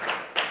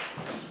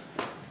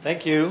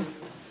Thank you.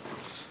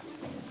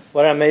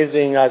 What an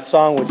amazing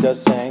song we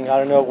just sang. I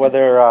don't know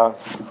whether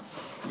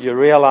you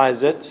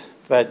realize it,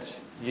 but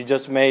you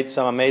just made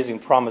some amazing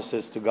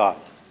promises to God.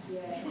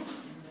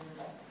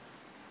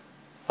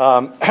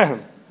 What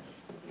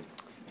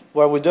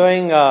we're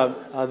doing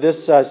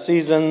this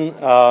season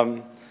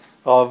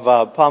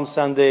of Palm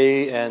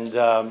Sunday and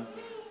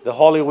the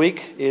Holy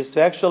Week is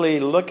to actually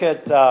look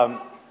at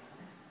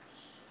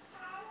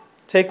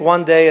take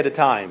one day at a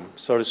time,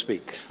 so to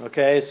speak.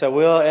 Okay, so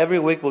every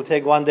week we'll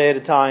take one day at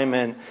a time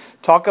and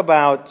talk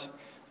about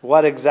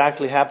what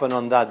exactly happened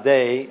on that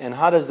day and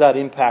how does that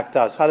impact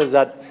us? How does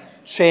that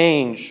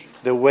change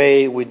the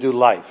way we do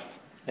life?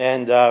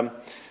 And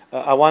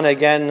I want to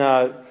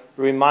again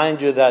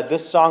remind you that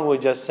this song we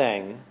just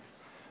sang,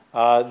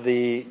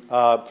 the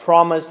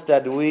promise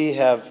that we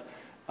have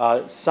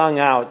sung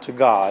out to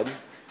God,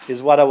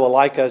 is what I would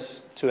like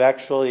us to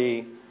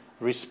actually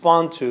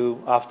respond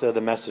to after the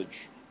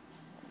message.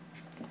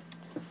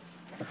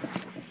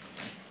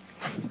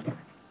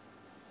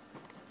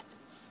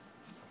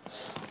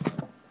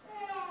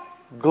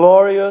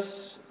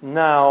 Glorious,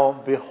 now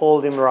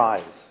behold him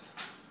rise.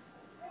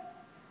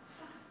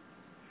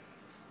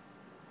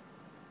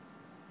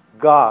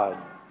 God,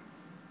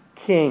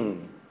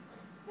 King,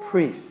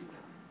 priest,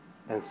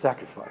 and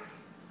sacrifice.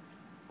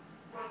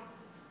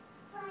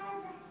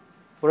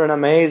 What an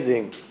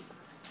amazing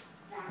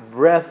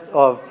breath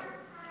of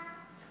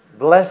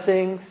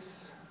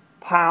blessings,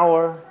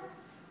 power,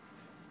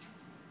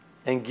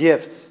 and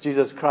gifts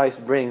Jesus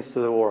Christ brings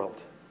to the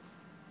world.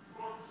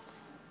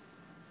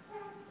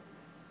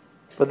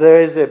 But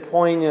there is a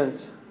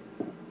poignant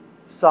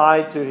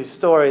side to his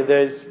story.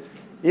 There's,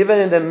 even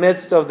in the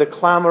midst of the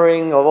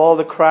clamoring of all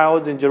the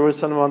crowds in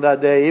Jerusalem on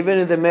that day, even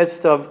in the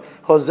midst of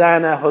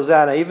Hosanna,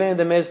 Hosanna, even in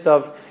the midst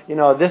of,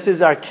 this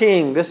is our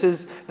King, this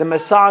is the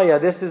Messiah,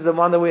 this is the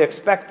one that we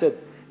expected,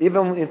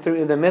 even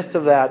in the midst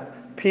of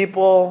that,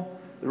 people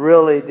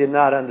really did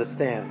not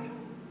understand.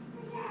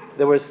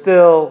 They were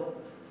still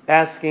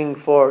asking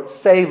for,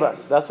 save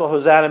us. That's what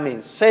Hosanna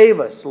means. Save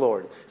us,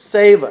 Lord.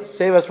 Save us.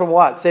 Save us from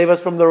what? Save us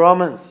from the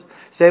Romans.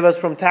 Save us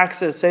from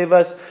taxes. Save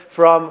us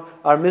from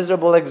our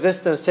miserable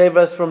existence. Save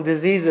us from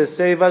diseases.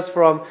 Save us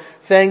from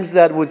things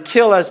that would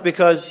kill us,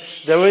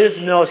 because there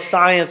is no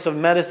science of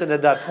medicine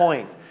at that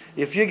point.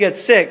 If you get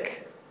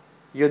sick,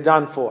 you're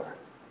done for.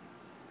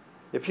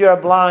 If you're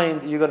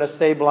blind, you're going to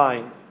stay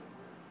blind.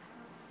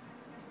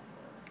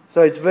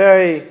 So it's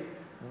very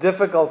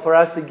difficult for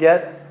us to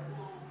get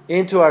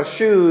into our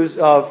shoes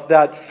of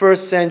that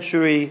first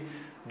century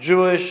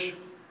Jewish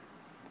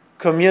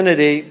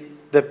community,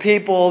 the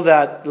people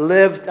that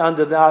lived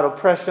under that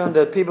oppression,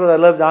 the people that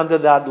lived under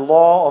that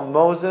law of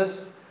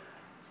Moses,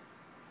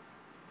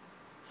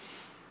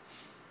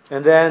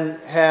 and then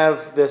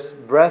have this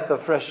breath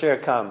of fresh air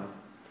come,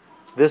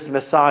 this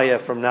Messiah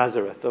from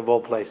Nazareth, of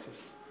all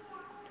places,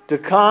 to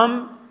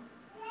come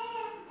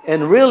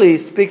and really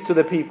speak to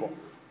the people.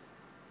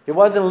 He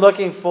wasn't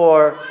looking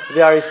for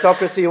the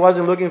aristocracy. He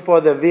wasn't looking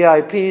for the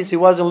VIPs. He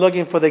wasn't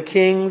looking for the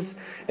kings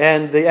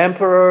and the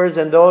emperors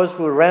and those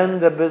who ran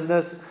the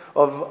business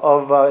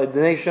of a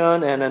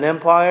nation and an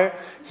empire.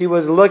 He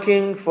was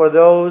looking for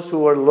those who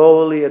were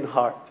lowly in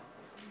heart.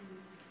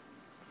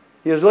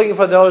 He was looking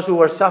for those who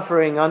were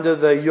suffering under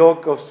the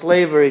yoke of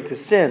slavery to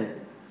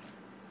sin,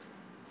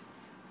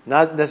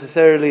 not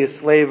necessarily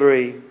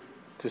slavery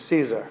to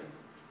Caesar.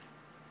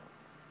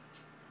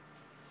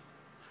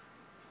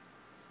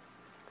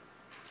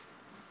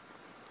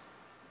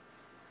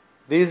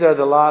 These are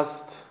the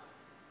last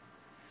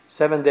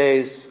 7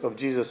 days of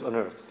Jesus on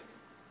earth.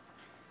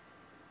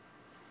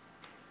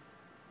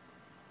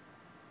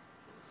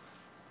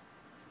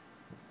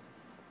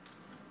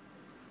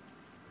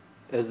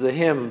 As the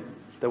hymn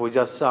that we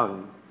just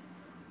sung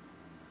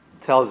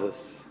tells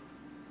us,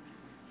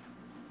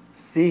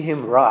 see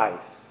him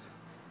rise.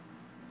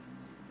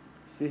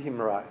 See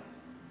him rise.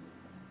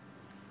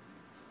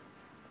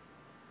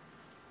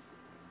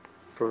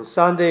 From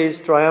Sunday's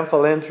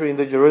triumphal entry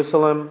into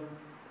Jerusalem,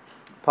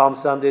 Palm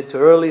Sunday, to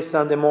early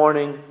Sunday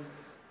morning,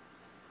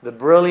 the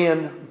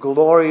brilliant,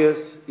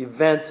 glorious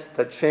event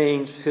that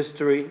changed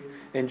history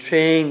and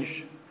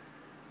changed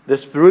the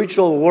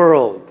spiritual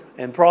world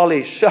and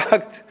probably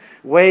shocked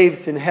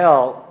waves in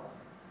hell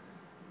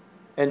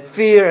and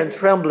fear and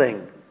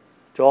trembling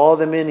to all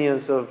the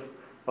minions of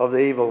the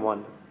evil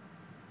one,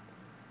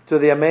 to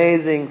the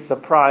amazing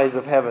surprise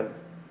of heaven.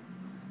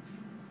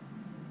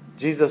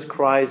 Jesus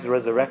Christ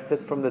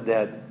resurrected from the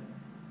dead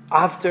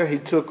after he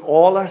took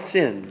all our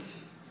sins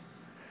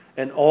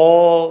and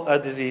all our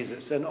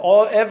diseases, and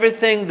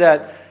everything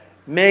that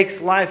makes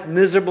life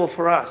miserable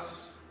for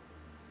us,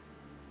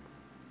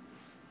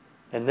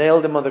 and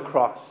nailed him on the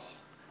cross,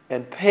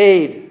 and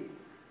paid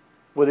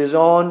with his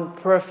own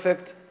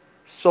perfect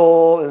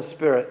soul and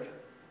spirit,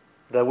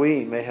 that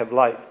we may have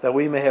life, that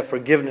we may have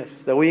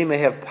forgiveness, that we may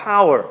have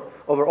power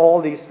over all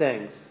these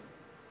things.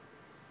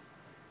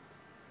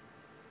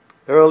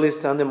 Early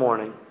Sunday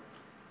morning,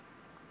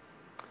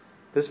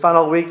 this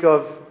final week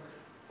of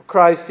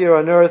Christ here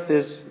on earth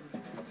is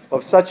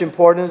of such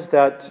importance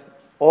that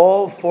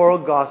All four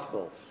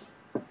Gospels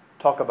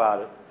talk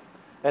about it.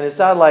 And it's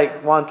not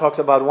like one talks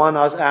about one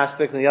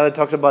aspect and the other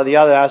talks about the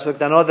other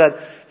aspect. I know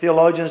that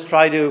theologians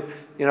try to,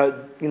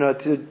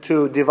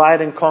 to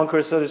divide and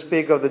conquer, so to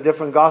speak, of the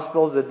different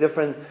Gospels, the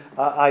different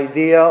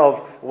idea of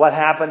what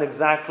happened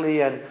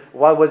exactly and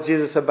what was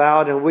Jesus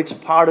about and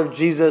which part of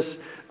Jesus'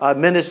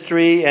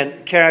 ministry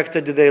and character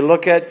do they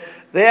look at.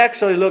 They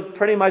actually look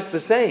pretty much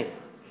the same.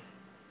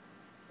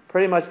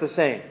 Pretty much the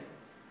same.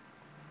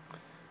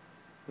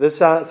 This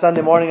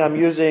Sunday morning I'm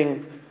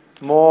using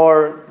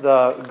more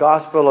the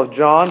Gospel of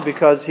John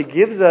because he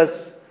gives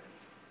us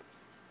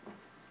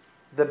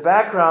the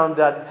background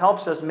that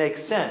helps us make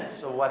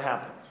sense of what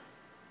happened.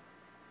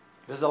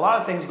 There's a lot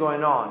of things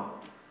going on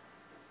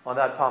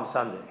that Palm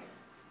Sunday.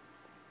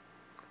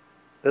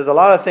 There's a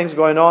lot of things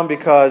going on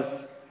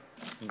because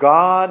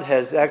God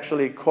has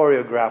actually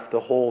choreographed the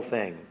whole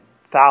thing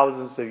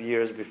thousands of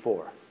years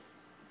before.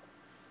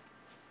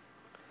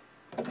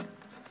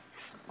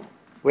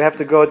 We have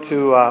to go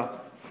to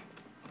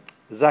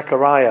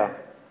Zechariah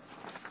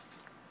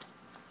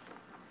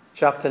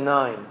chapter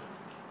 9.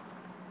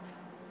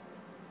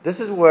 This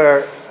is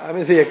where,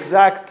 the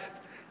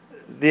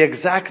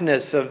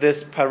exactness of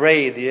this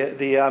parade,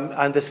 the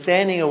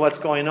understanding of what's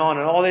going on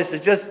and all this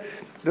is just,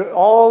 they're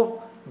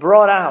all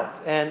brought out.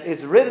 And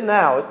it's written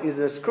out, is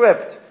a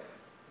script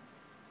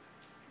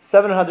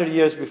 700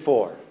 years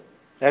before.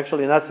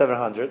 Actually, not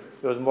 700.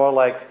 It was more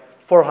like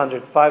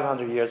 400,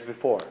 500 years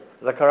before.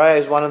 Zechariah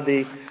is one of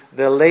the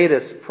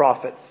latest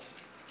prophets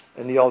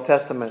in the Old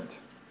Testament.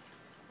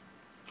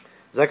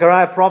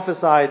 Zechariah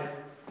prophesied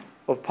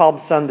of Palm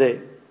Sunday,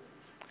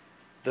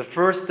 the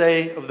first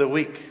day of the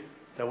week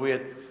that we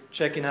are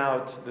checking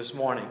out this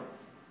morning.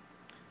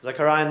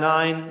 Zechariah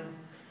 9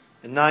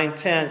 and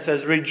 9:10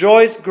 says,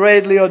 "Rejoice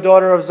greatly, O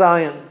daughter of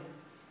Zion.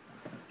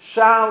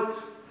 Shout,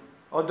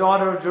 O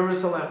daughter of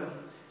Jerusalem.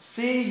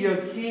 See, your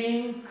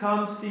king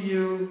comes to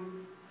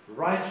you,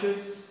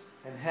 righteous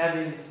and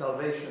having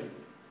salvation,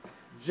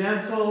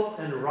 gentle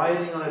and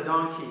riding on a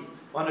donkey,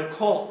 on a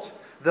colt,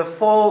 the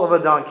foal of a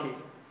donkey.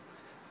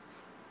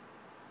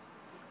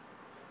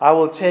 I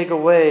will take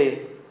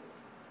away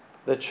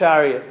the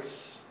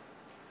chariots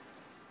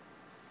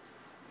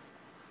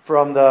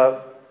from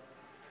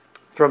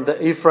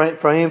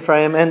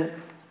Ephraim and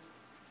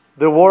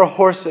the war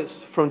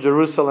horses from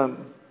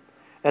Jerusalem,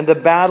 and the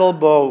battle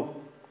bow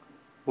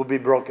will be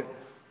broken."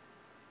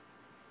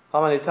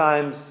 How many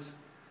times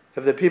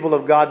have the people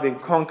of God been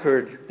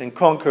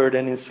conquered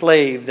and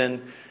enslaved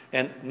and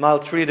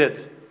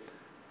maltreated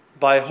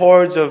by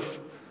hordes of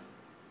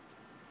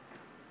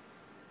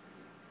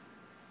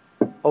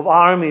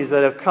armies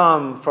that have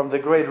come from the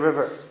great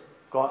river,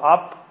 going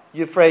up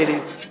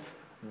Euphrates,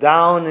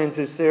 down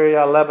into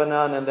Syria,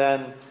 Lebanon, and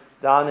then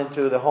down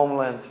into the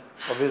homeland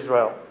of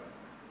Israel.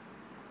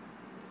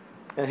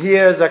 And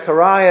here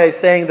Zechariah is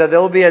saying that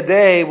there will be a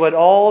day when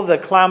all the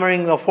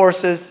clamoring of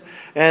horses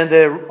and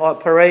the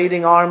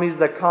parading armies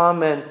that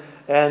come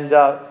and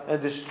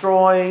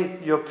destroy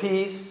your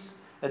peace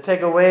and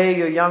take away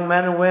your young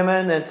men and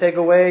women and take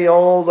away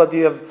all that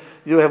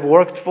you have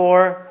worked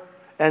for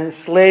and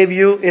enslave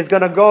you, it's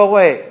going to go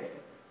away.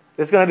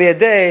 There's going to be a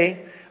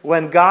day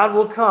when God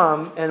will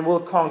come and will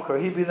conquer.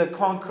 He'll be the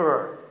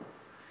conqueror.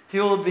 He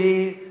will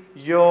be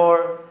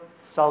your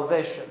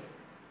salvation.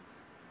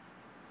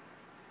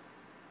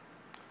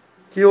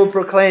 He will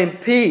proclaim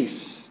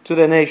peace to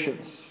the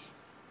nations.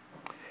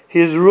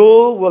 His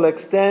rule will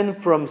extend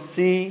from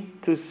sea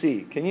to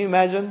sea. Can you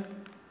imagine?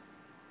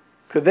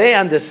 Could they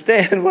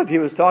understand what he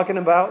was talking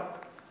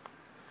about?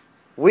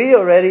 We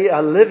already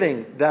are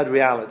living that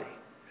reality.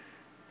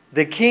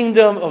 The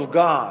kingdom of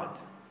God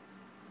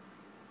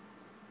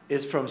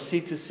is from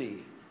sea to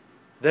sea.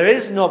 There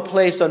is no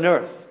place on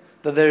earth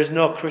that there is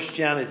no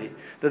Christianity,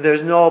 that there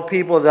is no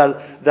people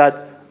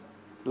that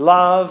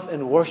love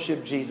and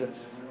worship Jesus.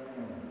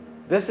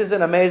 This is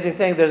an amazing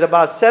thing. There's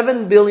about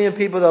 7 billion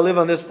people that live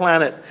on this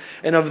planet.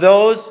 And of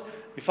those,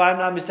 if I'm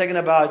not mistaken,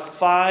 about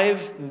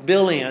 5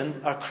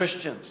 billion are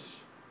Christians.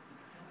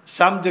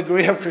 Some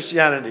degree of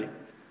Christianity.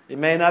 It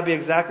may not be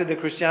exactly the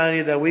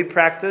Christianity that we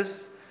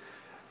practice,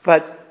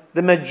 but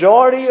the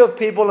majority of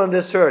people on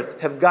this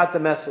earth have got the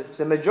message.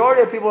 The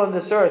majority of people on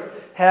this earth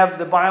have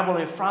the Bible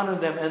in front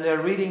of them and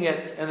they're reading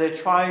it and they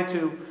try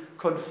to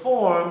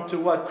conform to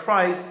what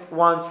Christ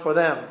wants for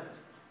them.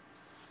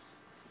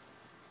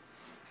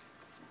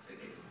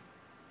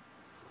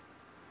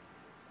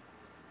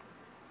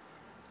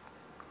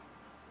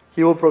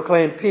 He will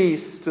proclaim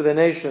peace to the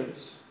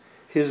nations.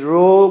 His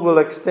rule will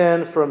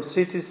extend from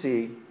sea to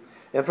sea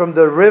and from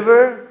the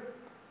river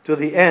to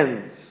the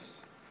ends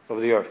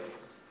of the earth.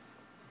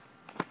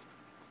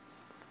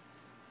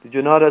 Did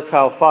you notice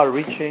how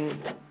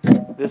far-reaching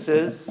this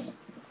is?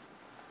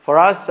 For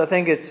us, I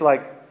think it's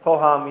like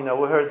ho-hum,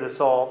 we heard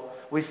this all.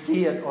 We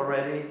see it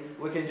already.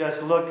 We can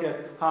just look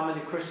at how many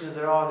Christians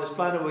there are on this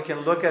planet. We can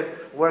look at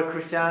where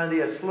Christianity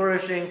is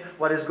flourishing,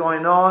 what is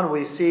going on.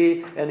 We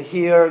see and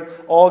hear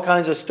all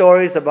kinds of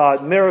stories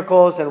about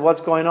miracles and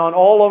what's going on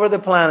all over the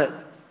planet.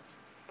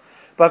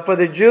 But for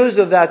the Jews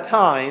of that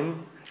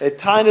time, a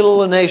tiny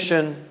little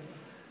nation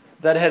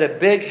that had a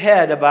big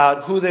head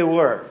about who they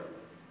were.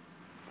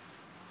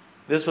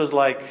 This was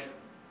like,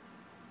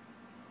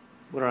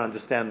 we don't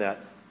understand that.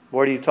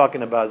 What are you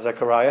talking about,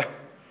 Zechariah?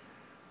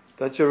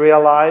 Don't you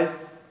realize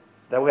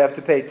that we have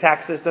to pay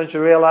taxes? Don't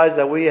you realize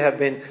that we have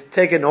been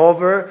taken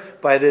over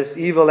by this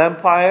evil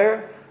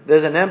empire?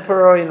 There's an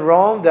emperor in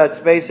Rome that's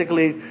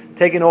basically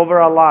taken over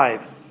our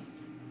lives.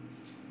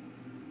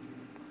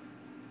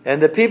 And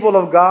the people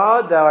of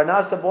God that are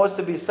not supposed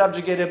to be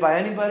subjugated by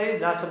anybody,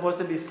 not supposed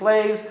to be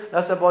slaves,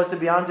 not supposed to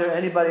be under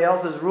anybody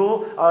else's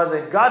rule, other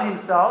than God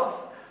Himself,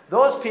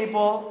 those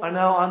people are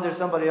now under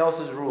somebody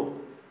else's rule.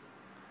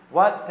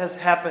 What has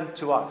happened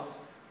to us?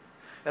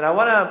 And I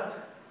want to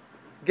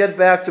get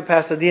back to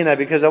Pasadena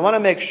because I want to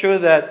make sure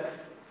that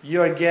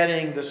you're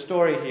getting the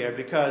story here,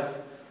 because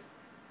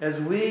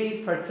as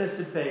we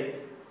participate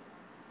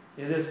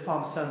in this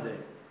Palm Sunday,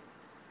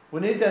 we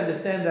need to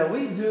understand that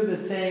we do the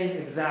same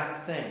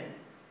exact thing.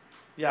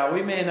 Yeah,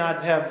 we may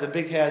not have the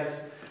big heads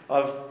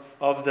of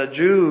the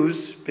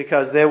Jews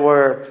because they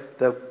were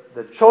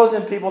the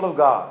chosen people of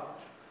God.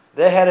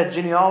 They had a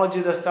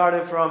genealogy that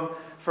started from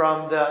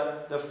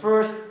the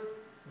first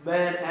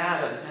man,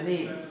 Adam and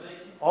Eve,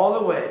 all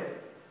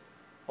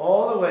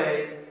the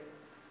way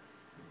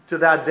to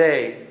that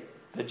day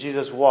that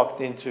Jesus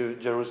walked into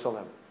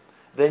Jerusalem.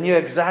 They knew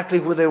exactly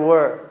who they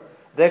were.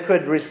 They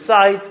could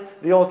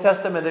recite the Old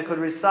Testament. They could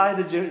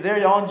recite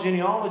their own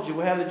genealogy.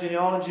 We have the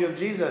genealogy of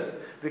Jesus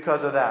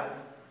because of that.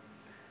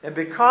 And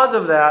because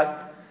of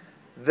that,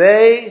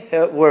 they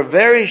were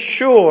very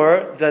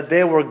sure that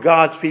they were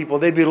God's people.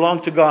 They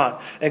belonged to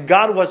God. And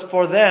God was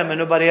for them and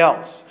nobody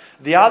else.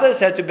 The others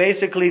had to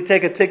basically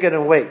take a ticket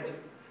and wait.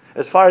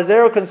 As far as they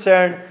were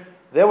concerned,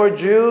 they were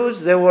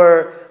Jews. They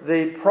were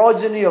the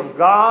progeny of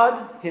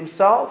God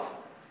Himself.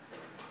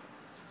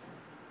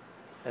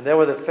 And they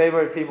were the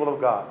favorite people of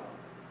God.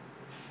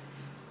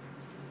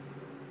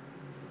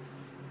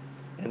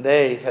 And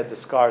they had the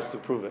scars to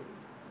prove it.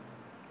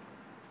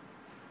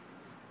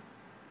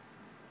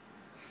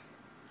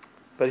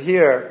 But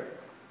here,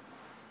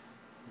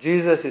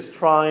 Jesus is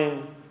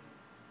trying,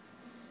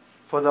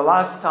 for the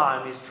last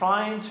time, He's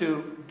trying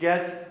to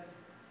get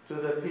to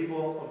the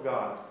people of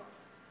God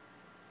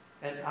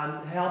and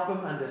help them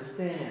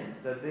understand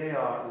that they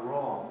are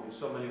wrong in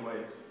so many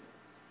ways.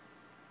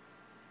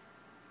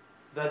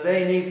 That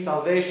they need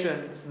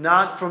salvation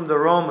not from the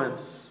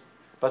Romans,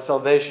 but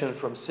salvation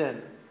from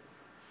sin,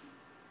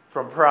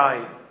 from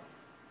pride,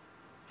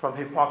 from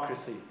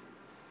hypocrisy,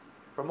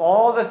 from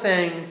all the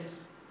things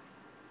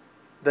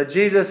that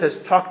Jesus has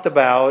talked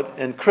about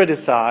and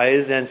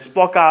criticized and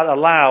spoke out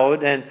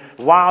aloud and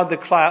wowed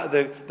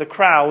the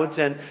crowds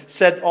and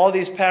said all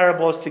these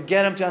parables to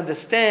get them to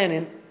understand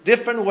in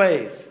different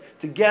ways,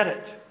 to get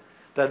it,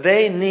 that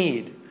they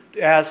need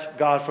to ask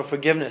God for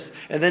forgiveness.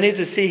 And they need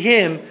to see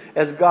Him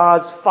as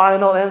God's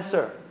final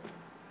answer.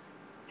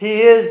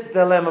 He is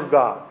the Lamb of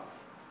God.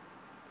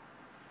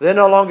 They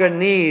no longer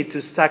need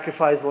to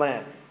sacrifice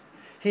lambs.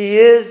 He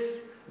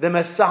is the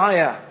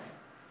Messiah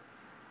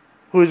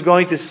who is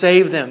going to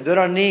save them. They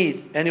don't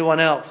need anyone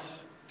else.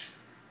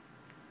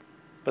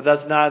 But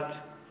that's not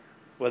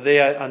what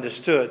they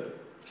understood.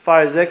 As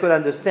far as they could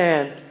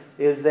understand,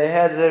 is they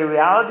had the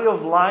reality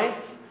of life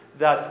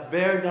that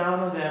bear down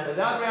on them. And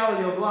that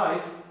reality of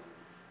life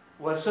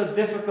was so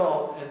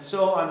difficult and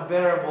so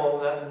unbearable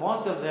that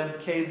most of them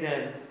caved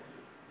in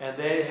and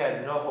they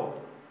had no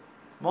hope.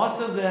 Most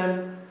of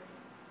them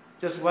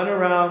just went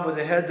around with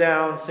their head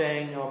down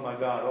saying, oh my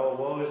God, oh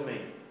woe is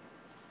me.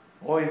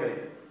 Oy vey,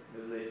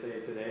 as they say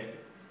today.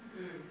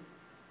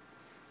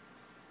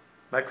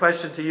 My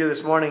question to you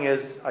this morning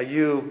is, are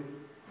you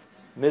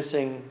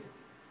missing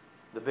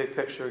the big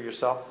picture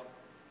yourself?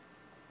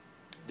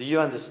 Do you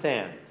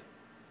understand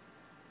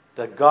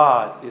that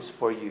God is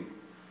for you?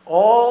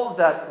 All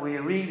that we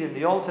read in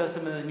the Old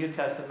Testament and the New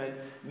Testament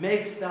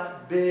makes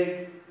that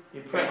big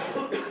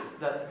impression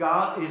that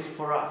God is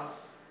for us.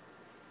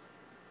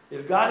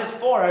 If God is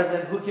for us,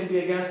 then who can be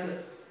against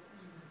us?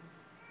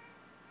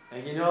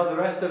 And you know the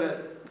rest of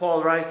it,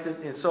 Paul writes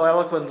it so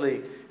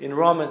eloquently in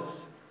Romans.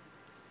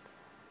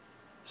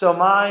 So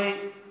my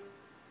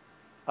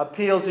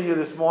appeal to you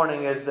this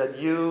morning is that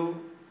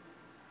you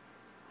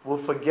will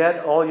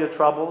forget all your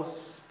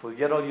troubles,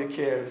 forget all your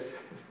cares.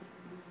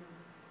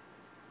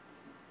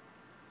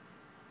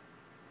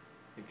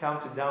 You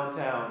come to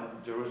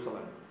downtown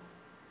Jerusalem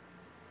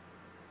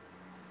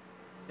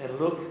and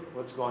look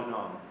what's going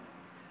on.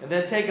 And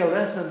then take a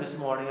lesson this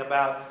morning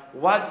about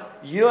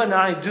what you and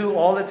I do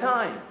all the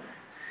time.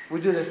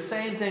 We do the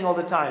same thing all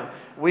the time.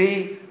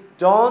 We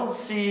don't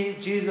see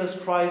Jesus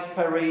Christ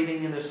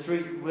parading in the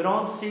street. We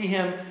don't see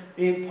Him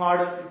being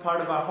part of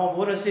our home.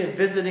 We don't see Him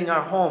visiting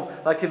our home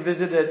like He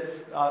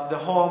visited the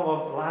home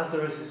of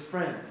Lazarus, his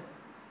friend.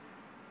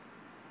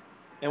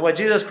 And what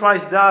Jesus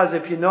Christ does,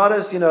 if you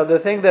notice, the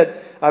thing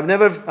that I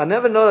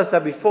never noticed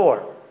that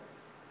before.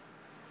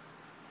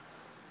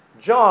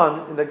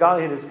 John,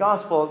 in his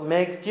gospel,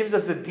 gives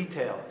us the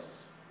details.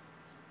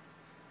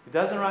 He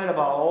doesn't write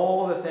about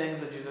all the things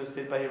that Jesus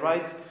did, but he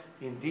writes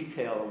in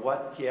detail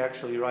what he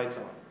actually writes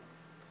on.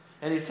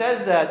 And he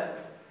says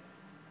that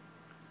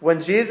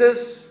when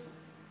Jesus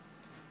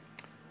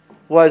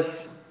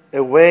was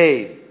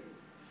away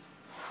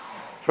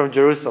from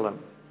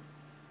Jerusalem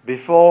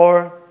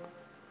before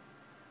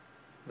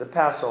the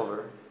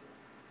Passover,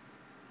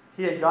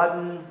 he had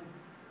gotten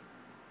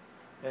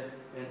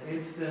an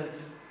instant,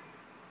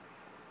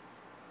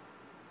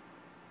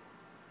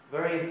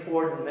 very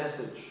important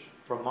message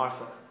from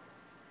Martha.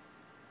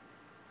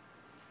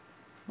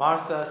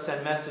 Martha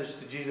sent a message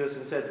to Jesus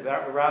and said,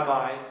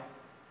 Rabbi,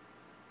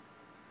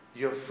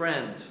 your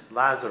friend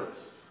Lazarus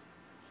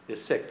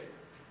is sick.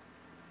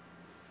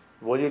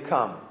 Will you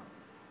come?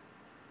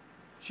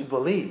 She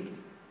believed.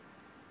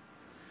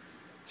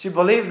 She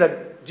believed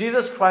that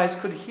Jesus Christ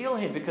could heal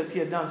him because he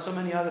had done so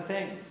many other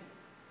things.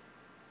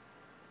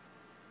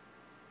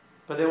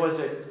 But there was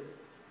a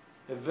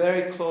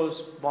very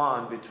close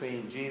bond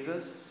between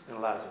Jesus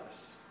and Lazarus.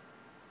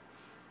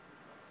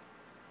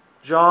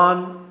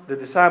 John, the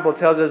disciple,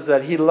 tells us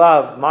that he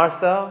loved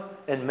Martha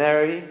and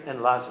Mary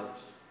and Lazarus.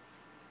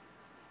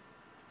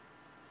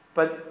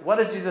 But what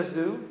does Jesus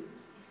do?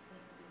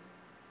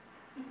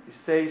 He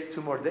stays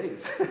 2 more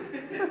days.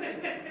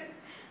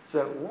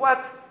 So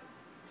what?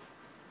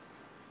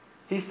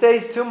 He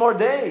stays 2 more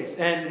days.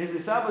 And his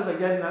disciples are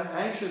getting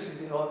anxious. He's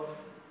saying, oh,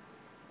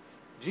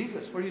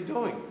 Jesus, what are you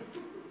doing?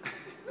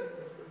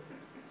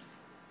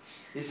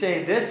 He's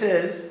saying, this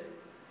is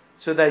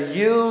so that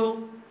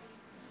you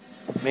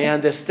may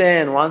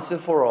understand once and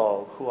for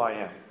all who I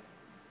am.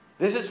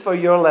 This is for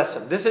your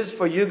lesson. This is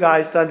for you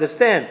guys to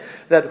understand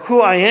that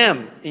who I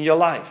am in your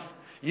life.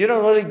 You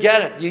don't really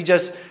get it. You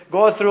just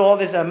go through all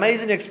this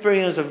amazing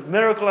experience of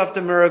miracle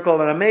after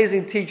miracle and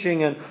amazing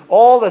teaching and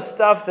all the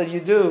stuff that you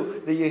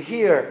do, that you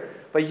hear,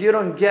 but you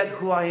don't get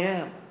who I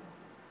am.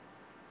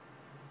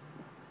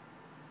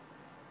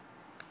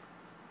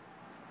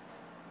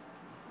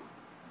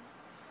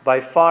 By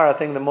far, I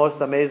think the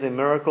most amazing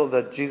miracle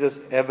that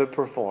Jesus ever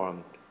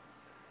performed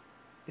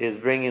is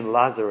bringing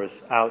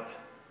Lazarus out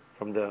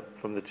from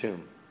the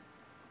tomb.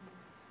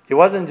 He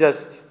wasn't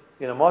just,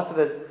 most of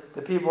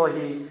the people,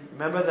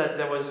 remember that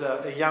there was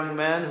a young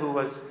man who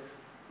was,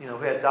 who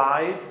had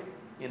died,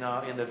 in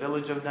the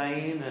village of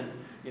Nain, and,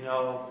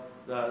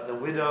 the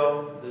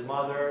widow, the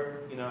mother,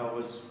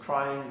 was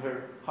crying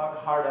her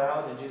heart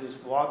out, and Jesus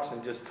walks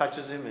and just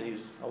touches him, and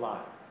he's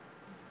alive.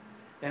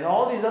 And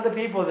all these other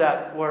people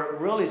that were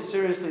really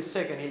seriously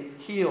sick, and he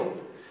healed.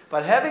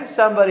 But having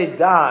somebody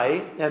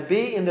die and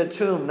be in the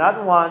tomb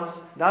not once,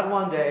 not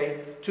 1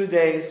 day, 2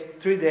 days,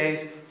 3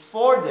 days,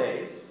 4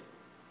 days,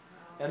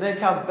 and then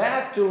come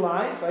back to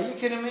life, are you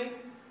kidding me?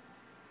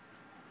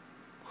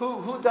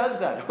 Who does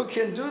that? Who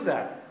can do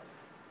that?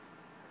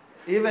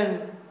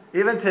 Even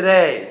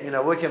today,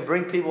 we can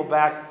bring people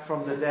back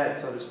from the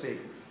dead, so to speak,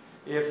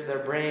 if their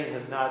brain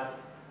has not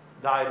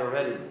died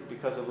already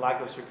because of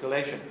lack of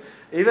circulation.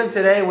 Even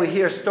today we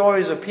hear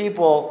stories of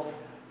people,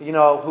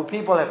 who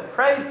people have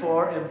prayed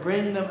for and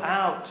bring them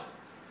out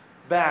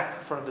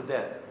back from the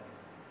dead.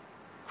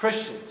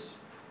 Christians.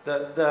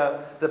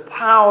 The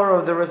power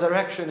of the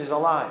resurrection is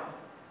alive.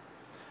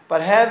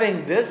 But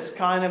having this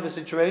kind of a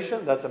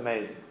situation, that's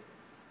amazing.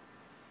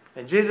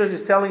 And Jesus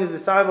is telling his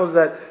disciples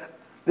that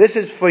this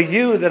is for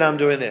you that I'm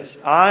doing this.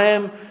 I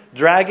am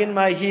dragging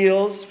my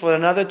heels for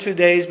another 2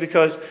 days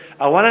because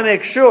I want to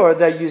make sure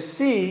that you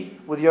see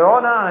with your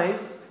own eyes,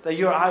 that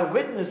you're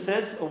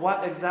eyewitnesses of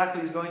what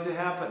exactly is going to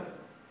happen.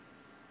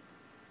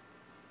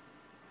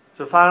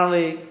 So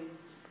finally,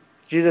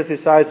 Jesus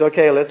decides,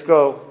 okay, let's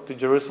go to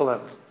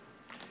Jerusalem.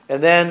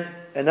 And then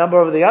a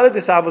number of the other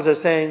disciples are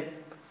saying,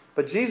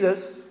 but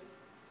Jesus,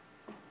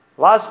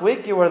 last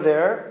week you were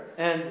there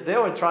and they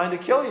were trying to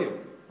kill you.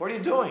 What are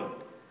you doing?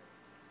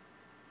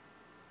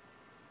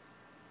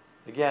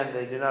 Again,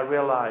 they did not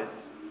realize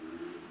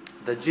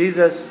that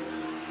Jesus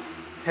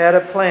had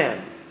a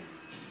plan.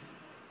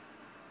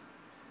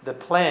 The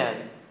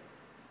plan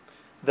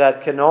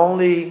that can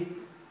only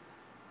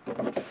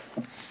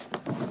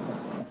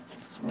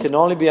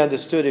be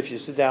understood if you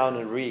sit down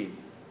and read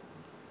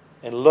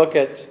and look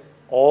at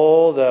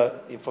all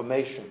the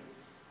information.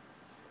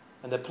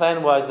 And the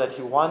plan was that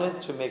he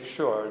wanted to make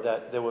sure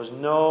that there was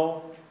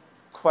no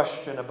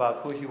question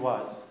about who he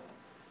was,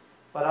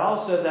 but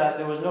also that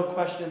there was no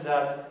question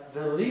that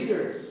the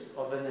leaders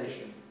of the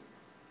nation,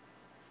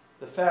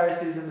 the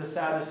Pharisees and the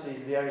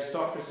Sadducees, the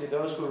aristocracy,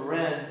 those who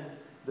ran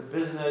the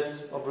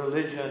business of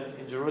religion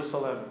in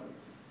Jerusalem,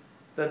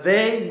 that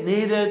they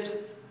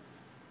needed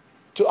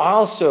to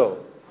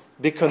also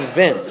be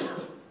convinced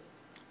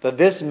that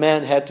this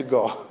man had to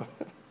go.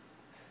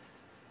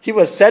 He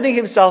was setting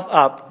himself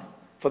up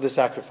for the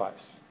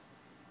sacrifice.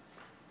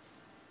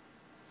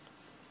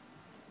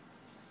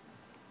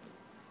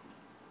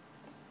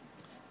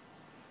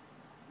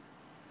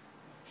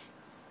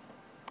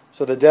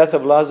 So the death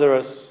of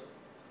Lazarus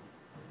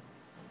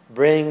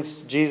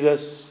brings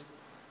Jesus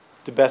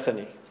to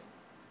Bethany.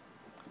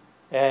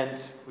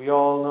 And we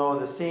all know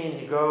the scene.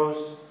 He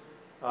goes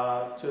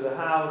to the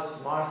house.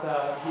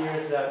 Martha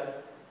hears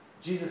that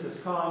Jesus has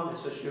come, and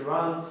so she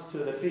runs to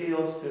the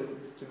fields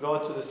to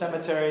go to the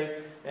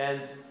cemetery. And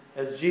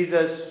as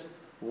Jesus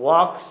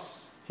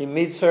walks, he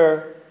meets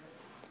her,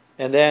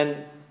 and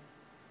then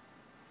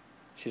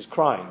she's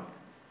crying.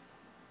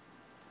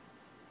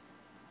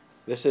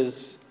 This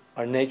is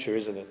our nature,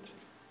 isn't it?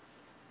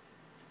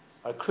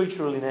 Our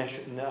creaturely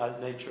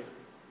nature.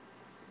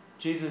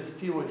 Jesus, if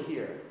he were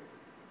here,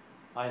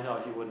 I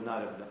know he would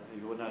not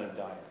have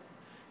died.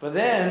 But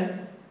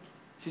then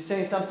she's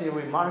saying something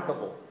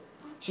remarkable.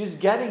 She's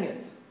getting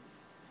it.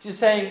 She's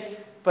saying,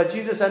 but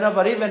Jesus, I know,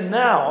 but even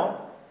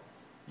now,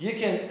 you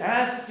can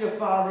ask your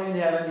Father in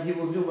heaven, he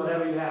will do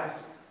whatever you ask.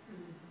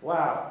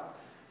 Wow.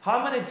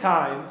 How many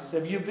times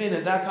have you been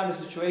in that kind of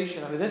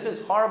situation? I mean, this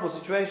is a horrible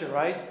situation,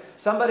 right?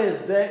 Somebody is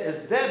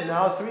dead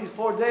now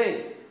 3-4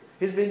 days.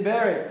 He's been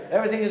buried.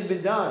 Everything has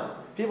been done.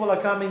 People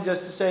are coming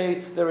just to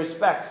say their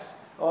respects.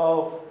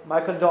 Oh,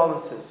 my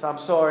condolences. I'm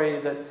sorry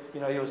that,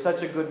 he was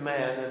such a good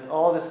man and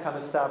all this kind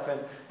of stuff. And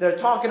they're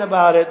talking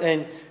about it,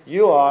 and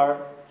your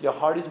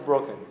heart is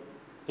broken.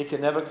 He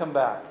can never come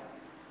back.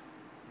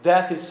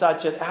 Death is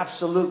such an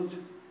absolute.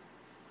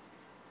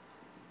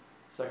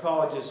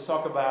 Psychologists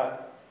talk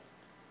about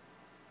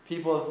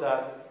people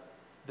that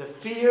the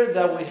fear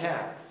that we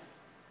have,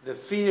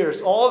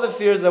 all the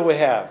fears that we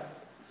have,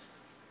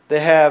 they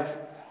have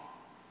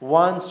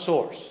one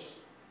source.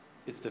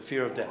 It's the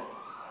fear of death.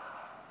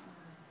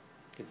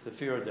 It's the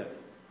fear of death.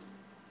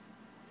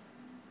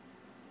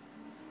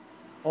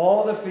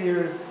 All the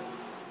fears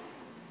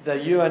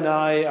that you and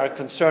I are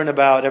concerned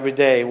about every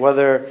day,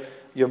 whether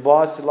your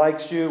boss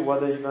likes you,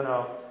 whether you're going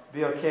to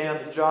be okay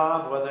on the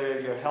job, whether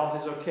your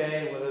health is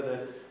okay, whether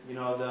the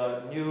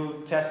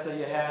new test that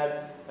you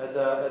had at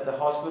the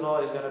hospital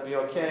is going to be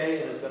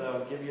okay, and it's going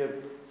to give you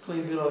a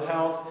clean bill of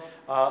health,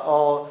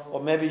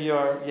 or maybe you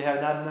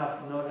have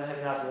not had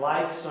enough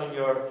likes on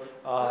your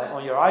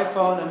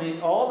iPhone. I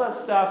mean, all that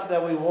stuff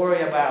that we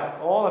worry about,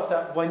 all of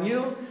that. When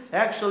you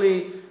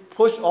actually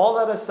push all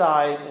that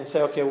aside and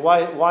say, okay,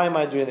 why am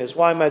I doing this?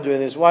 Why am I doing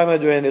this? Why am I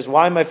doing this?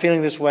 Why am I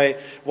feeling this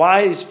way?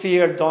 Why is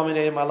fear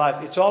dominating my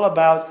life? It's all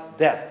about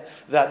death.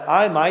 That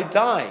I might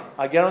die.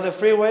 I get on the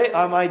freeway,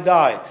 I might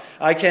die.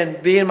 I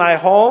can be in my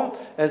home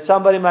and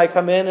somebody might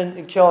come in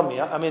and kill me.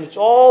 I mean, it's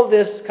all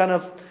this kind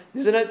of,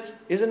 isn't it?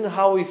 Isn't it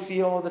how we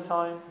feel all the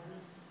time?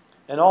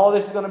 And all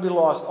this is going to be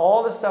lost.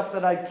 All the stuff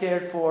that I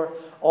cared for,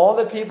 all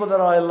the people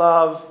that I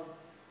love.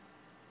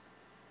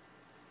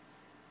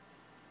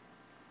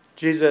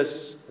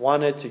 Jesus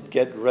wanted to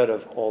get rid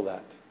of all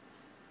that.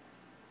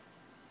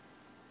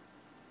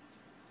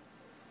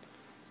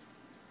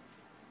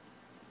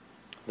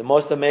 The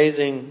most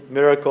amazing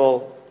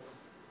miracle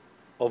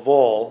of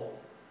all,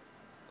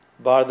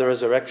 bar the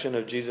resurrection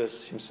of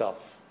Jesus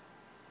himself.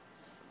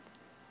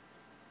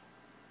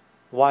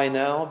 Why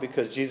now?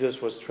 Because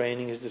Jesus was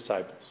training his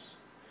disciples.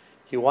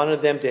 He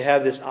wanted them to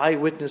have this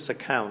eyewitness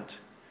account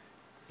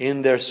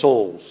in their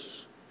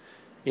souls,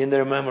 in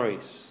their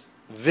memories,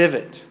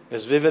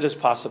 as vivid as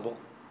possible.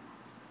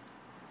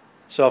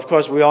 So of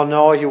course we all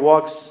know he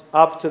walks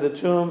up to the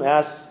tomb,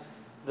 asks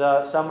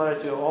someone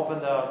to open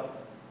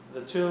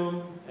the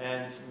tomb,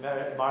 and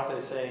Martha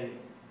is saying,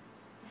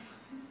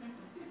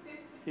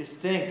 he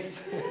stinks.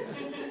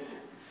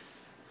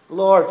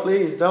 Lord,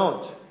 please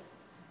don't.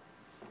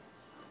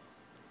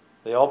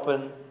 They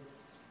open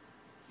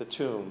the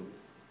tomb,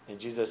 and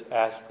Jesus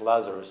asks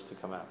Lazarus to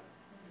come out.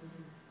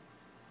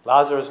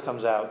 Lazarus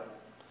comes out,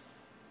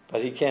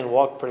 but he can't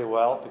walk pretty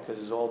well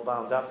because he's all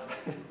bound up.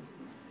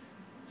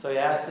 So he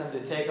asked them to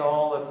take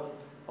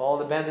all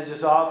the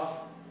bandages off.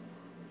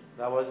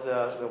 That was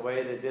the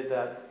way they did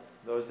that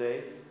those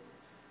days.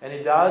 And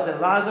he does,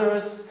 and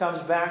Lazarus comes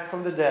back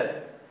from the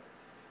dead.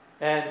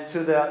 And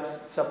to the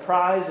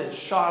surprise and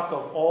shock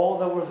of all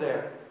that were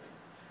there.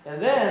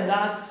 And then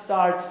that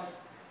starts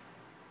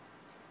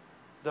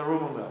the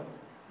rumor mill.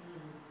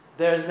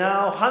 There's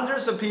now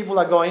hundreds of people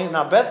are going in.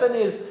 Now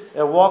Bethany is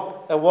a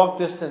walk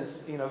distance,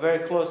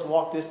 very close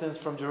walk distance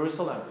from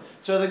Jerusalem.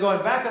 So they're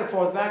going back and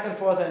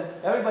forth, and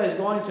everybody's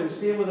going to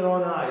see it with their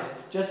own eyes.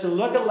 Just to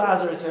look at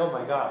Lazarus and say, oh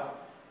my God,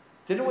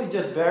 didn't we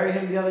just bury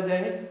him the other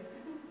day?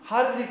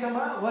 How did he come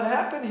out? What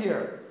happened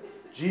here?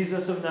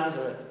 Jesus of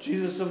Nazareth,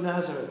 Jesus of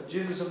Nazareth,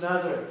 Jesus of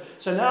Nazareth.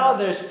 So now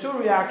there's two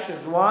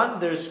reactions. One,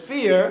 there's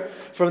fear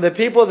from the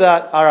people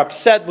that are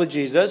upset with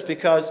Jesus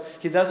because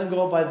he doesn't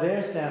go by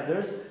their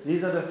standards.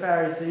 These are the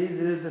Pharisees,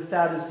 these are the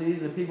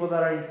Sadducees, the people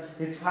that are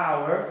in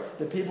power,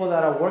 the people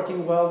that are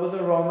working well with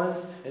the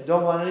Romans and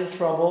don't want any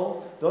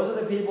trouble. Those are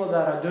the people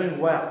that are doing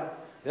well.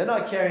 They're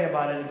not caring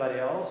about anybody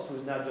else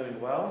who's not doing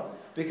well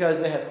because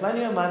they have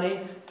plenty of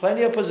money,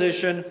 plenty of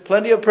position,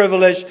 plenty of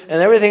privilege,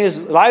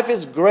 and life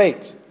is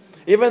great.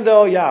 Even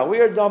though, we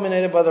are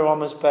dominated by the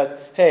Romans,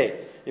 but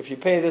hey, if you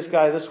pay this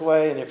guy this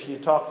way, and if you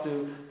talk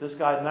to this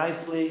guy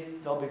nicely,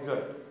 they'll be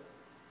good.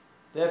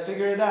 They have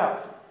figured it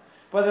out.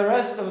 But the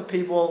rest of the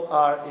people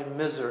are in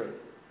misery.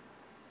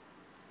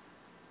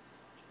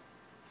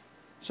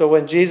 So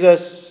when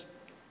Jesus'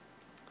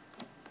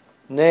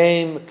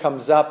 name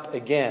comes up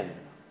again,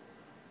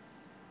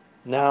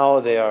 now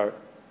they are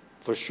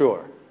for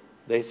sure.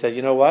 They said,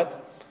 you know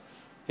what?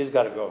 He's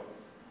got to go.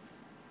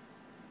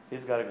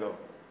 He's got to go.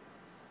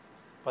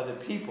 But the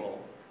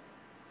people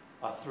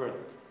are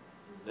thrilled.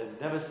 They've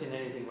never seen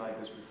anything like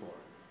this before.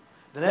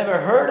 They never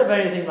heard of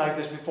anything like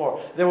this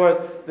before. There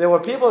were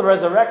people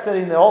resurrected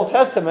in the Old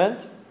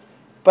Testament,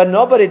 but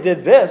nobody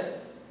did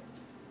this.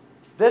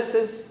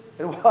 It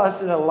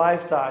was in a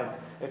lifetime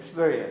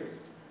experience.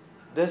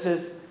 This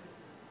is,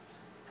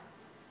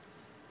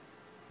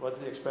 what's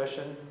the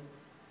expression?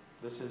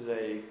 This is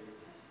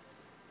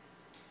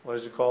what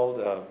is it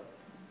called?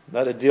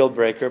 Not a deal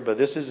breaker, but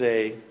this is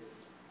a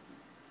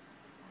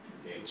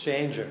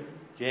changer,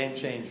 game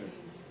changer.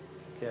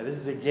 Okay, this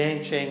is a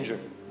game changer.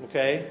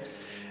 Okay?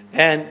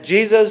 And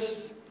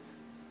Jesus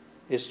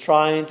is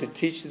trying to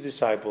teach the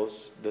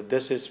disciples that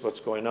this is what's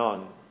going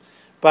on.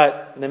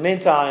 But in the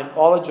meantime,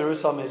 all of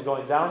Jerusalem is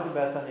going down to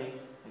Bethany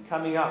and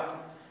coming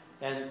up.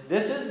 And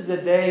this is the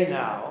day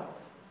now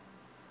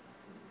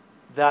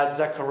that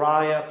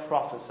Zechariah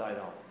prophesied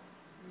on.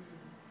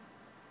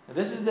 And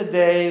this is the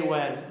day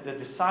when the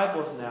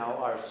disciples now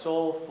are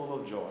so full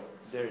of joy.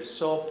 They're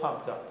so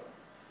pumped up.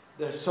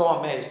 They're so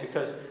amazed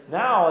because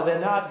now they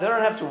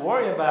don't have to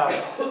worry about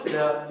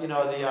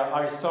the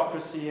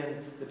aristocracy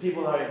and the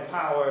people that are in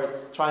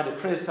power trying to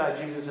criticize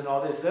Jesus and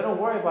all this. They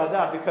don't worry about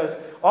that because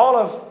all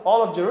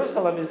of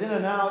Jerusalem is in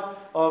and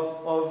out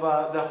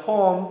of the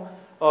home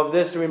of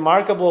this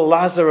remarkable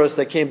Lazarus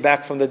that came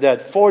back from the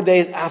dead 4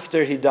 days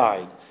after he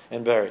died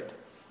and buried.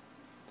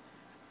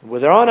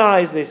 With their own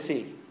eyes they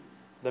see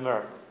the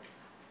miracle.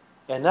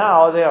 And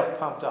now they are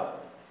pumped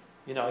up.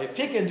 If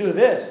he can do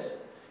this,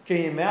 can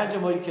you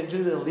imagine what you can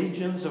do to the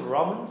legions of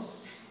Romans?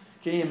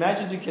 Can you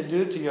imagine what you can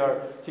do to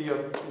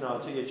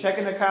your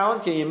checking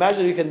account? Can you imagine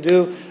what you can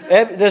do?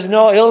 There's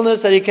no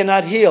illness that he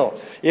cannot heal.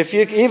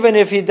 Even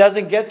if he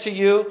doesn't get to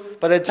you,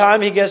 by the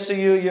time he gets to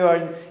you, you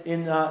are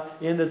in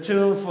the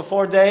tomb for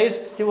 4 days.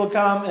 He will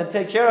come and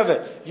take care of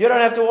it. You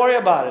don't have to worry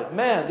about it.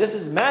 Man, this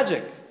is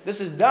magic.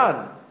 This is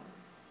done.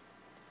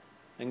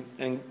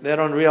 And they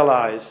don't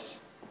realize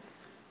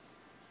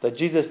that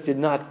Jesus did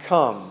not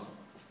come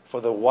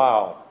for the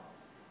wow.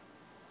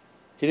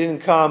 He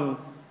didn't come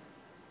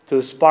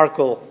to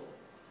sparkle.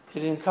 He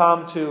didn't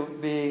come to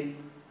be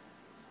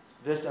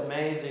this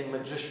amazing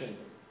magician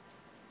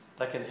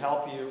that can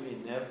help you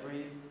in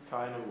every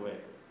kind of way.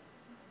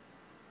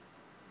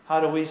 How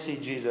do we see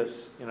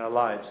Jesus in our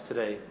lives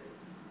today?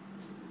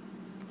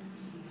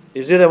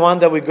 Is he the one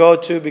that we go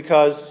to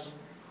because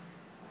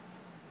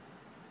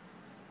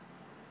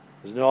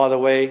there's no other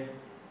way?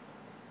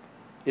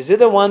 Is he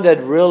the one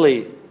that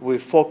really we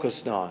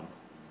focused on?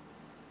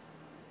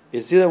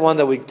 Is he the one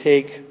that we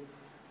take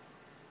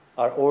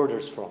our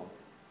orders from?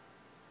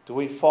 Do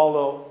we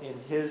follow in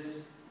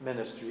his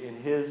ministry,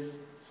 in his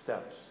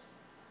steps?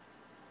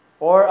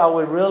 Or are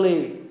we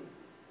really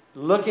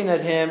looking at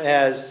him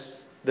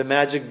as the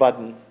magic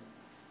button?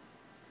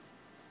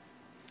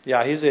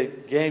 Yeah, he's a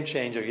game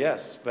changer,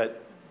 yes,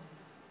 but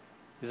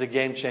he's a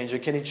game changer.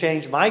 Can he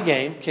change my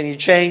game? Can he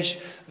change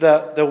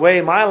the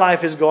way my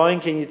life is going?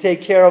 Can you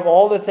take care of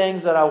all the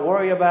things that I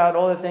worry about,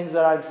 all the things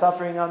that I'm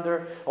suffering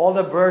under, all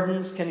the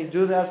burdens? Can he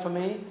do that for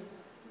me?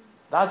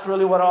 That's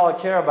really what all I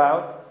care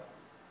about.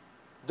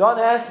 Don't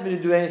ask me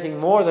to do anything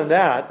more than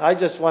that. I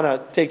just want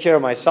to take care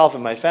of myself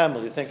and my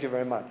family. Thank you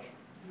very much.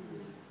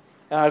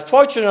 And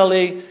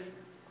unfortunately,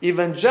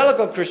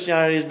 evangelical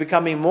Christianity is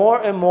becoming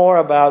more and more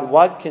about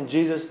what can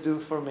Jesus do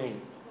for me.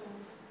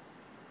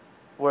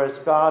 Whereas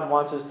God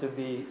wants us to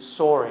be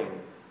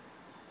soaring,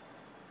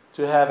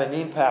 to have an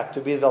impact,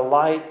 to be the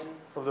light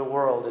of the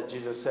world, as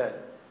Jesus said,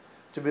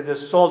 to be the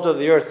salt of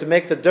the earth, to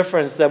make the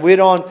difference, that we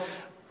don't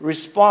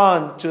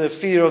respond to the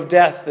fear of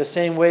death the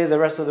same way the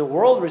rest of the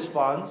world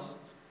responds.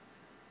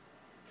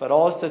 But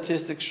all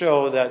statistics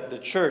show that the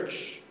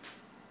church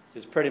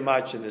is pretty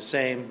much in the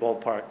same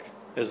ballpark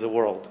as the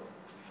world.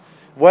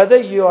 Whether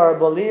you are a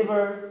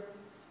believer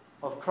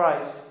of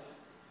Christ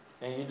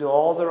and you do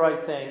all the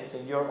right things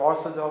and you're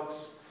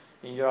orthodox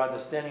in your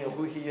understanding of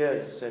who he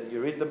is and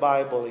you read the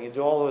Bible and you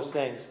do all those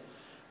things,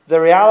 the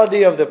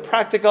reality of the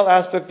practical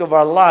aspect of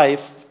our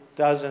life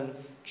doesn't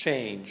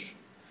change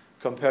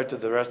compared to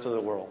the rest of the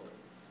world.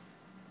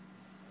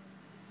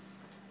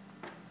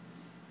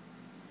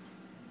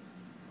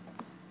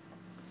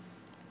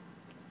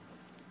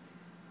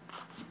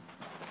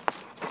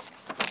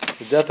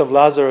 The death of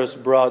Lazarus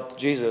brought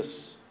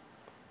Jesus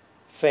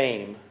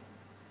fame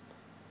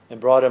and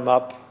brought him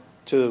up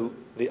to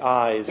the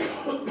eyes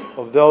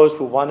of those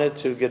who wanted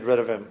to get rid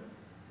of him.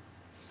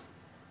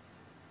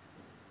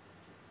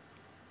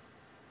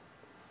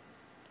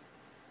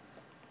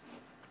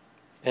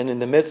 And in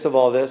the midst of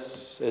all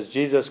this, as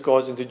Jesus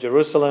goes into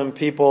Jerusalem,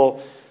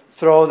 people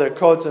throw their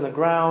coats on the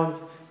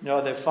ground.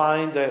 They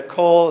find the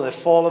coal, the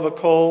fall of a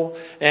coal.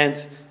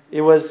 And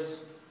it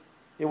was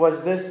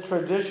this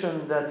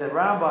tradition that the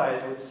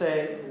rabbis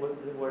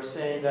were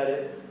saying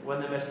that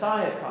when the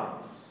Messiah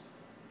comes,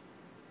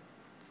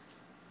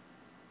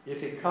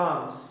 if he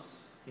comes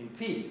in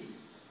peace,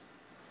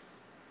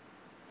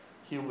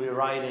 he will be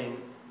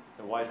riding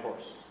a white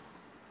horse.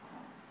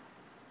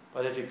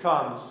 But if he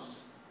comes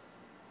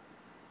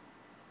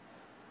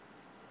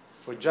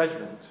for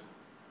judgment,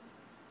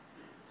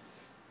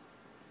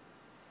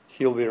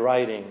 he'll be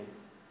riding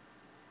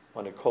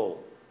on a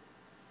colt,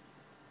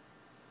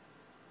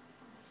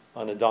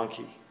 on a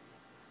donkey.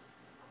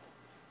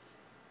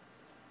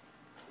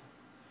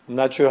 I'm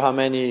not sure how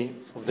many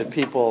of the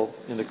people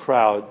in the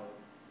crowd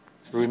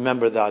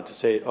remember that to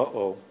say,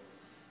 uh-oh,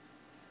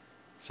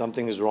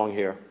 something is wrong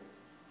here.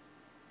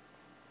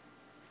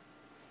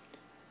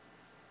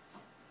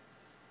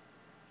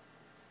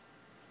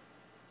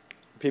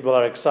 People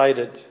are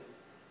excited.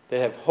 They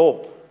have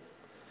hope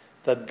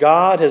that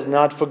God has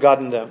not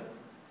forgotten them.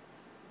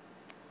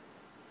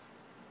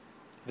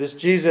 This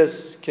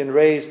Jesus can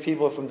raise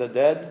people from the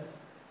dead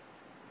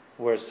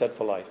who are set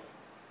for life.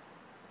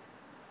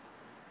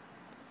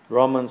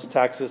 Romans,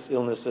 taxes,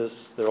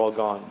 illnesses, they're all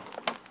gone.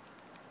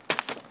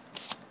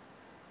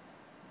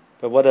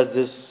 But what does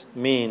this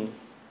mean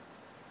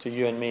to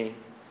you and me?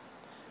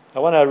 I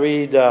want to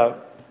read the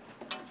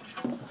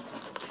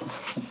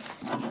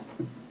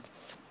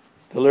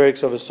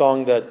lyrics of a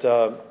song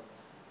that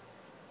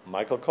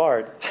Michael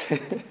Card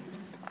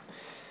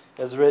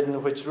has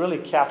written, which really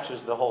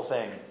captures the whole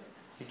thing.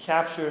 He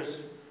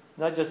captures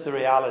not just the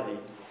reality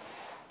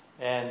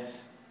and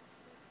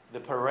the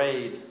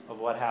parade of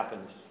what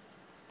happens,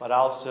 but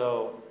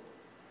also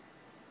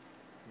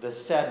the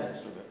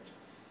sadness of it.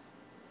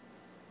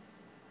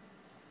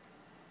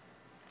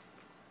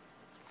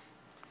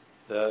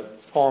 The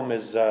poem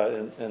is,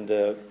 and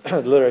the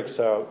lyrics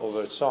of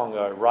a song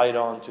are, "Ride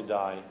on to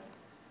die.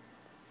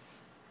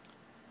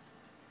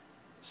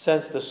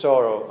 Sense the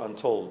sorrow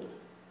untold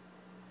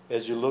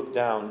as you look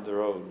down the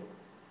road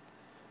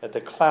at the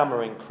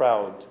clamoring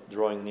crowd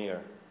drawing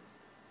near.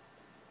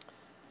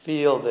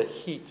 Feel the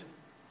heat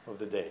of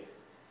the day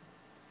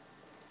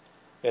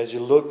as you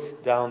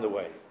look down the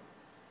way.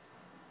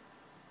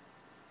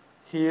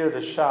 Hear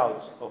the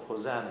shouts of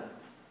Hosanna,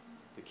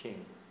 the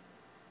King.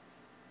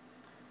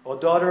 O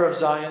daughter of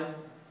Zion,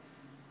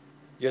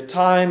 your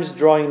time's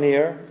drawing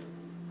near.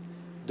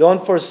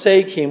 Don't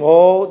forsake him.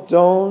 Oh,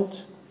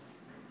 don't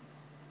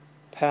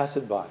pass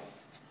it by."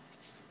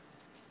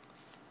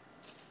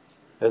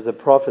 As the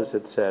prophets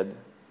had said,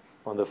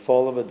 on the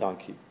fall of a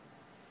donkey,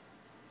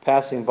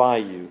 passing by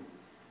you,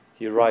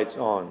 he rides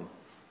on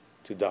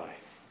to die.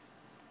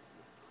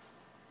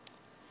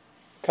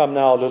 Come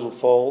now, little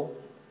foal,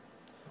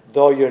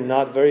 though you're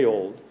not very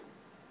old,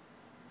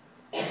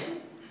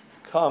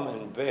 come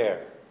and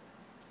bear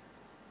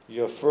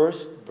your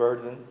first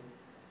burden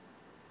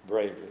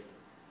bravely.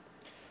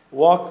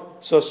 Walk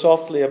so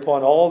softly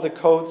upon all the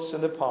coats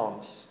and the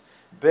palms.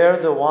 Bear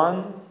the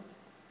one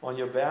on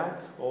your back,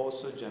 oh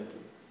so gently.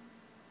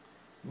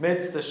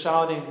 Midst the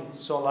shouting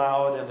so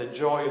loud and the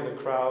joy of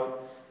the crowd,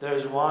 there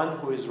is one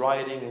who is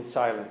riding in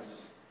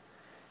silence.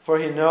 For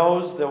he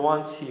knows the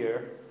ones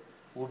here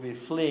will be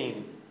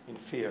fleeing in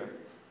fear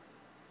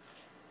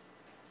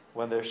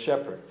when their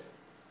shepherd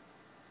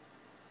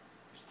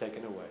is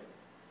taken away.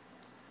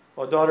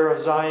 O daughter of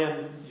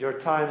Zion, your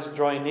time's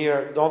drawing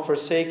near. Don't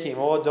forsake him.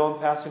 Oh, don't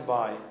pass him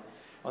by.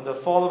 On the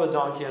fall of a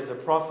donkey, as the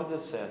prophet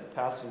has said,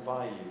 passing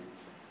by you,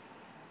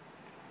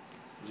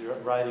 as you're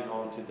riding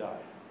on to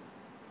die.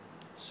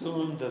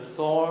 Soon the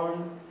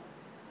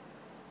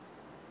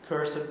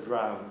thorn-cursed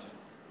ground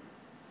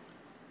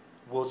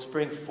will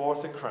spring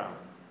forth a crown,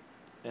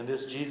 and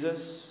this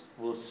Jesus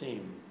will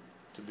seem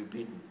to be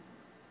beaten.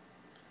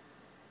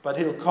 But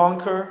he'll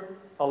conquer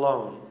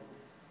alone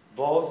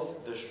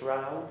both the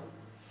shroud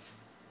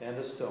and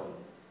the stone,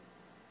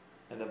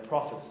 and the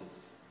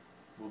prophecies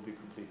will be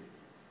completed.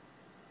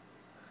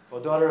 O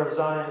daughter of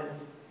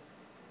Zion,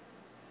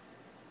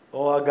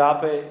 O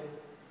agape,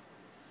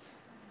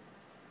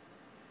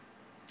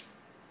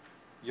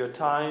 your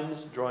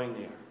time's drawing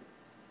near.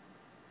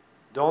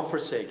 Don't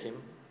forsake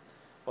him,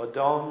 or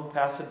don't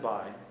pass it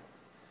by.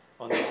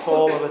 On the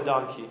fall of a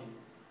donkey,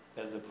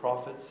 as the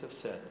prophets have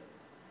said,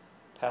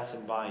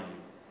 passing by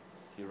you,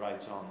 he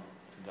rides on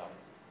to die.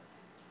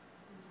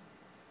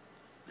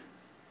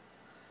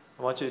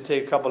 I want you to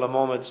take a couple of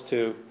moments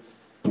to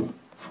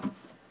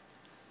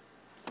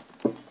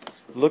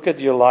look at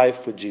your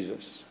life with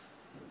Jesus.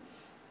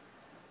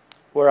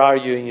 Where are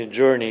you in your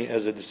journey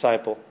as a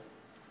disciple?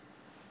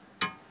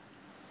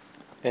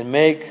 And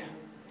make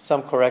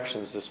some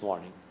corrections this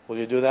morning. Will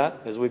you do that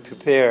as we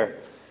prepare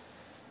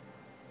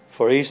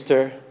for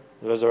Easter,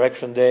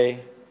 Resurrection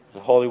Day,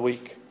 and Holy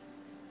Week?